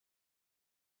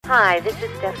Hi, this is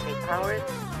Stephanie Powers.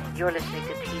 You're listening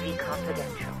to TV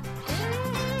Confidential.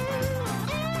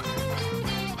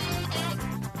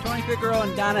 Tony Figueroa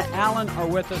and Donna Allen are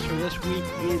with us for This Week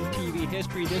in TV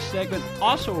History. This segment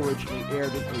also originally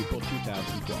aired in April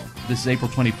 2012. This is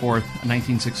April 24th,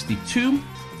 1962.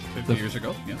 50 years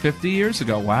ago. Yeah. 50 years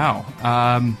ago, wow.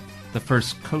 The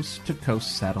first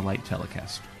coast-to-coast satellite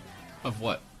telecast. Of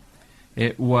what?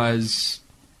 It was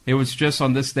just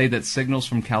on this day that signals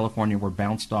from California were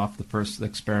bounced off the first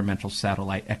experimental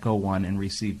satellite, Echo 1, and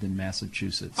received in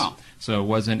Massachusetts. Oh. So it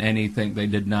wasn't anything, they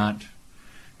did not,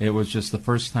 it was just the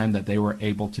first time that they were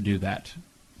able to do that.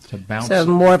 To bounce. So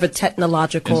more of a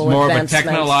technological It's more of a advancement.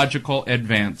 technological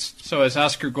advanced. So as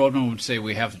Oscar Goldman would say,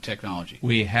 we have the technology.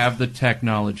 We have the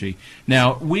technology.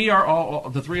 Now, we are all,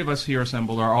 the three of us here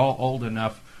assembled are all old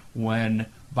enough when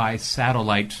by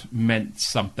satellite meant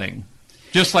something.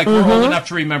 Just like we're old enough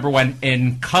to remember when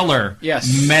in color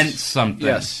meant something.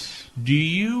 Yes. Do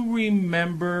you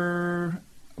remember,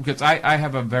 because I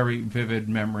have a very vivid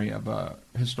memory of a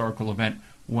historical event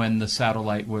when the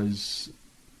satellite was,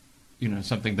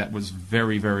 something that was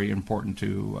very, very important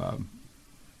to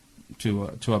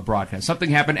a broadcast.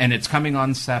 Something happened and it's coming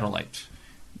on satellite.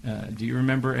 Do you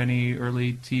remember any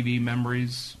early TV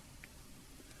memories?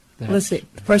 Let's see.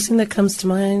 The first thing that comes to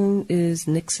mind is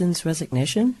Nixon's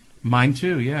resignation. Mine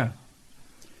too, yeah.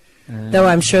 Though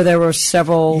I'm sure there were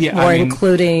several more,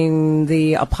 including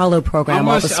the Apollo program,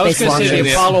 all the space I was going to say the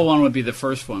launches. Apollo one would be the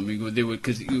first one.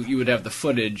 Because you would have the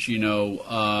footage,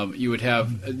 you would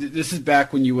have... This is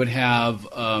back when you would have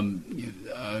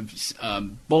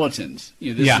bulletins.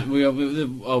 We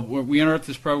unearthed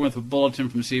this program with a bulletin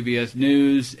from CBS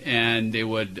News, and they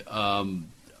would have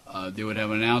an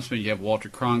announcement. You have Walter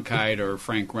Cronkite or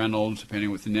Frank Reynolds, depending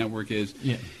on what the network is.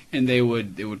 Yeah. And they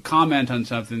would comment on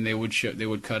something. They would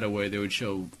cut away. They would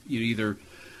show either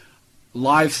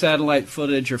live satellite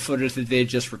footage or footage that they had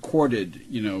just recorded,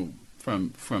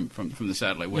 from the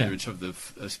satellite, whether it's of the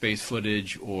space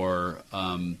footage or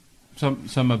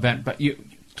some event. But you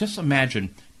just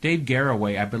imagine Dave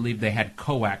Garroway. I believe they had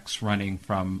coax running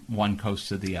from one coast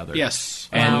to the other. Yes,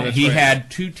 and he had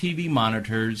two TV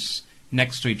monitors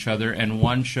next to each other, and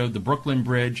one showed the Brooklyn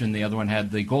Bridge and the other one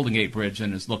had the Golden Gate Bridge,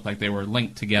 and it looked like they were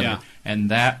linked together. Yeah. And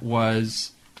that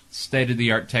was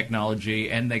state-of-the-art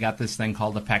technology, and they got this thing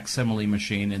called a facsimile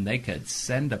machine, and they could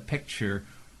send a picture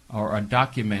or a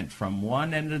document from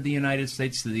one end of the United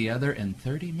States to the other in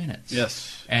 30 minutes.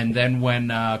 Yes. And then when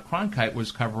Cronkite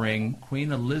was covering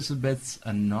Queen Elizabeth's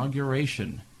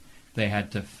inauguration, they had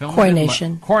to film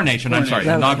Coronation. Coronation, I'm sorry,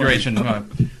 inauguration.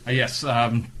 Yes,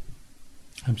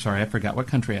 I'm sorry, I forgot what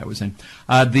country I was in.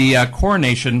 The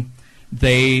coronation,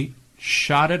 they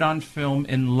shot it on film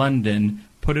in London,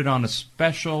 put it on a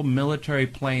special military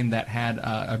plane that had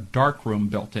a dark room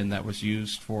built in that was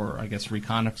used for, I guess,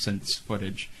 reconnaissance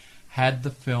footage, had the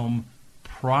film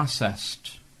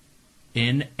processed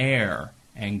in air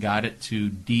and got it to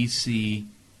D.C.,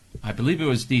 I believe it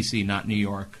was D.C., not New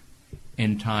York,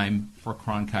 in time for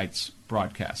Cronkite's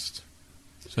broadcast.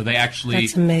 So they actually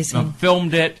That's amazing.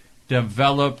 Filmed it,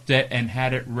 developed it, and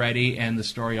had it ready, and the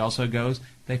story also goes,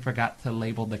 they forgot to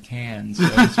label the cans. So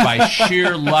it's by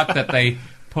sheer luck that they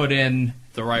put in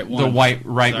the right one,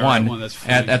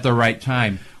 at the right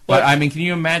time. But, I mean, can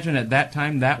you imagine at that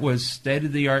time, that was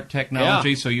state-of-the-art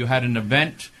technology, so you had an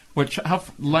event,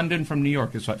 London from New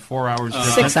York is, 4 hours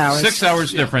difference? 6 hours. 6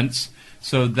 hours difference,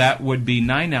 so that would be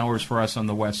 9 hours for us on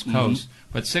the West Coast.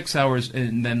 But 6 hours,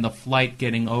 and then the flight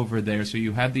getting over there. So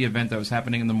you had the event that was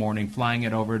happening in the morning, flying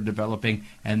it over, developing,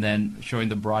 and then showing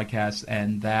the broadcast.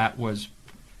 And that was,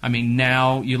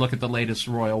 now you look at the latest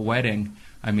royal wedding.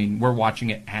 We're watching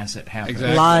it as it happens.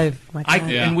 Exactly. Live.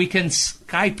 And we can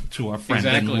Skype to a friend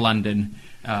in London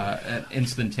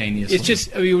instantaneously. It's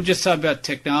just, we were just talking about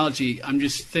technology. I'm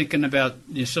just thinking about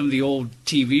some of the old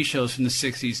TV shows from the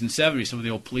 60s and 70s, some of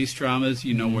the old police dramas,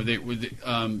 where they were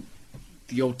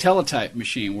the old teletype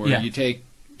machine where you take,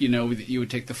 you would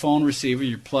take the phone receiver,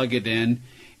 you plug it in,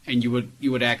 and you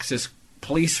would access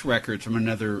police records from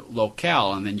another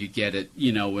locale, and then you get it,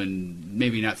 in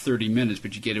maybe not 30 minutes,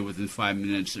 but you get it within 5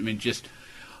 minutes. Today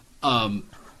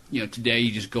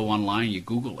you just go online, you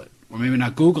Google it, or maybe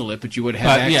not Google it, but you would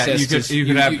have access to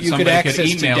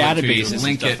databases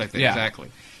and stuff like that. Yeah. Exactly.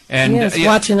 And I was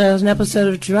watching an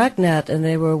episode of Dragnet, and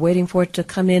they were waiting for it to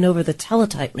come in over the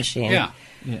teletype machine.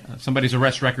 Yeah, somebody's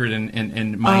arrest record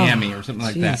in Miami or something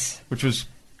like that, which was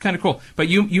kind of cool. But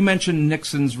you mentioned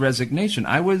Nixon's resignation.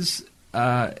 I was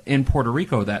in Puerto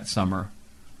Rico that summer.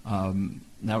 That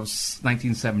was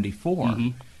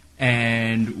 1974,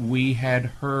 and we had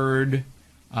heard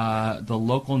the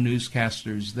local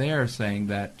newscasters there saying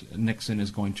that Nixon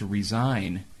is going to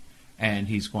resign, and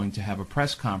he's going to have a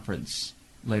press conference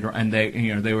later. And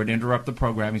they would interrupt the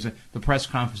program. He said the press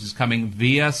conference is coming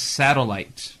via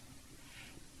satellite.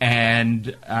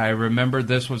 And I remember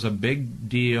this was a big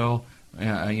deal.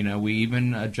 We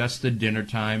even adjusted dinner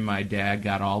time. My dad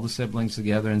got all the siblings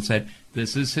together and said,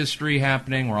 "This is history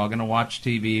happening. We're all going to watch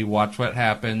TV, watch what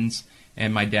happens."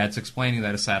 And my dad's explaining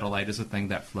that a satellite is a thing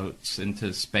that floats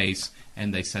into space,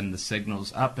 and they send the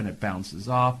signals up, and it bounces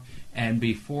off. And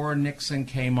before Nixon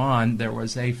came on, there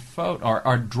was a photo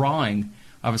or drawing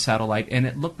of a satellite, and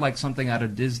it looked like something out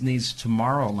of Disney's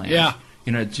Tomorrowland. Yeah.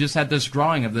 It just had this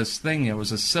drawing of this thing. It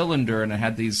was a cylinder, and it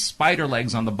had these spider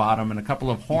legs on the bottom and a couple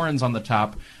of horns on the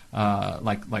top,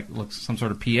 like some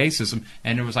sort of PA system.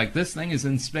 And it was like, this thing is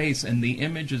in space, and the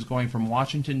image is going from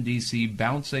Washington, D.C.,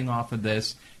 bouncing off of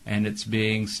this, and it's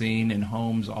being seen in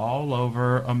homes all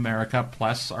over America,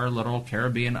 plus our little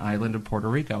Caribbean island of Puerto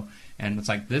Rico. And it's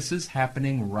like, this is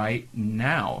happening right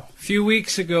now. A few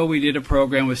weeks ago, we did a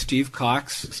program with Steve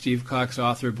Cox. Steve Cox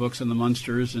authored books on the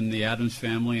Munsters and the Addams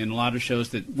Family, and a lot of shows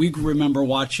that we remember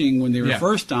watching when they were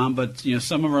first on, but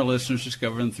some of our listeners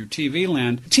discovered them through TV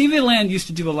Land. TV Land used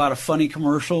to do a lot of funny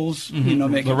commercials, making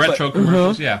the retro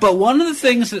commercials, yeah. But one of the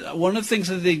things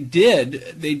that they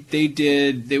did,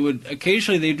 they would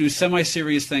occasionally do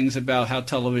semi-serious things about how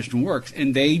television works,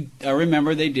 and I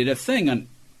remember they did a thing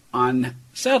on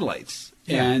satellites,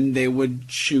 and they would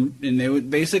shoot, and they would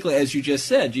basically, as you just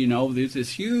said, there's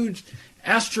this huge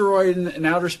asteroid in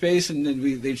outer space, and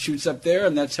then they shoots up there,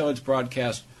 and that's how it's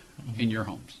broadcast in your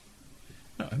homes.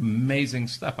 Amazing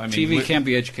stuff. I mean, TV can't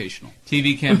be educational.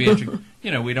 TV can't be educational.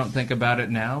 We don't think about it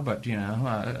now, but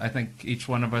I think each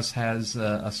one of us has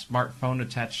a smartphone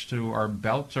attached to our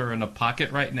belt or in a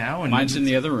pocket right now. And mine's in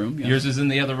the other room. Yes. Yours is in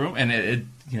the other room, and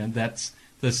that's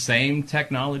the same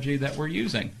technology that we're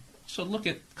using. So look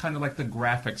at kind of like the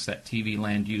graphics that TV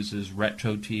Land uses,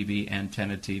 retro TV,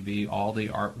 antenna TV. All the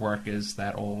artwork is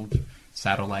that old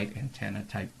satellite antenna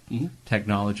type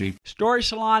technology.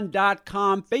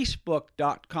 StorySalon.com,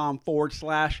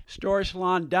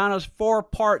 Facebook.com/StorySalon. Donna's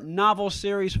 4-part novel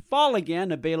series, Fall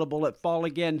Again, available at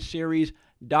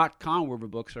FallAgainSeries.com, wherever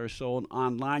books are sold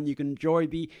online. You can enjoy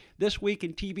the This Week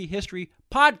in TV History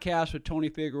podcast with Tony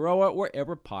Figueroa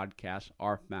wherever podcasts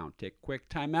are found. Take a quick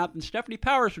time out, and Stephanie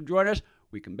Powers will join us.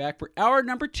 We come back for hour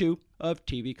number 2 of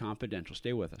TV Confidential.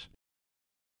 Stay with us.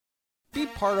 Be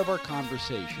part of our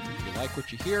conversation. If you like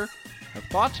what you hear, have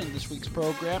thoughts on this week's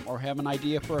program, or have an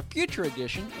idea for a future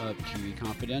edition of TV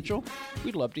Confidential,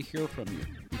 we'd love to hear from you.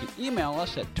 You can email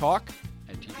us at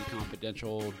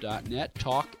talk@tvconfidential.net,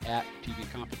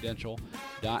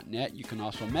 talk@tvconfidential.net. You can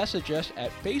also message us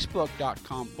at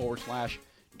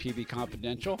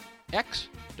facebook.com/tvconfidential,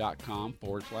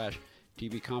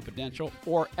 x.com/tvconfidential,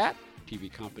 or at TV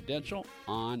Confidential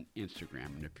on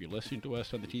Instagram. And if you're listening to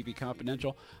us on the TV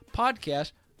Confidential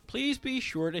podcast, please be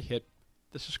sure to hit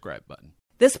the subscribe button.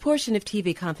 This portion of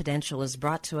TV Confidential is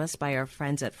brought to us by our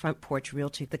friends at Front Porch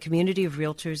Realty, the community of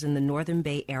realtors in the Northern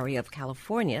Bay Area of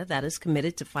California that is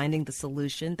committed to finding the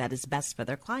solution that is best for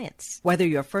their clients. Whether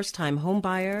you're a first-time home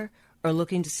buyer or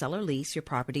looking to sell or lease your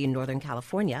property in Northern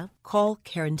California, call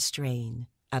Karen Strain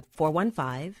at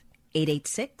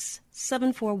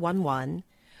 415-886-7411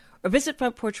 or visit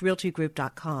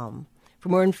FrontPorchRealtyGroup.com for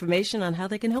more information on how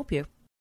they can help you.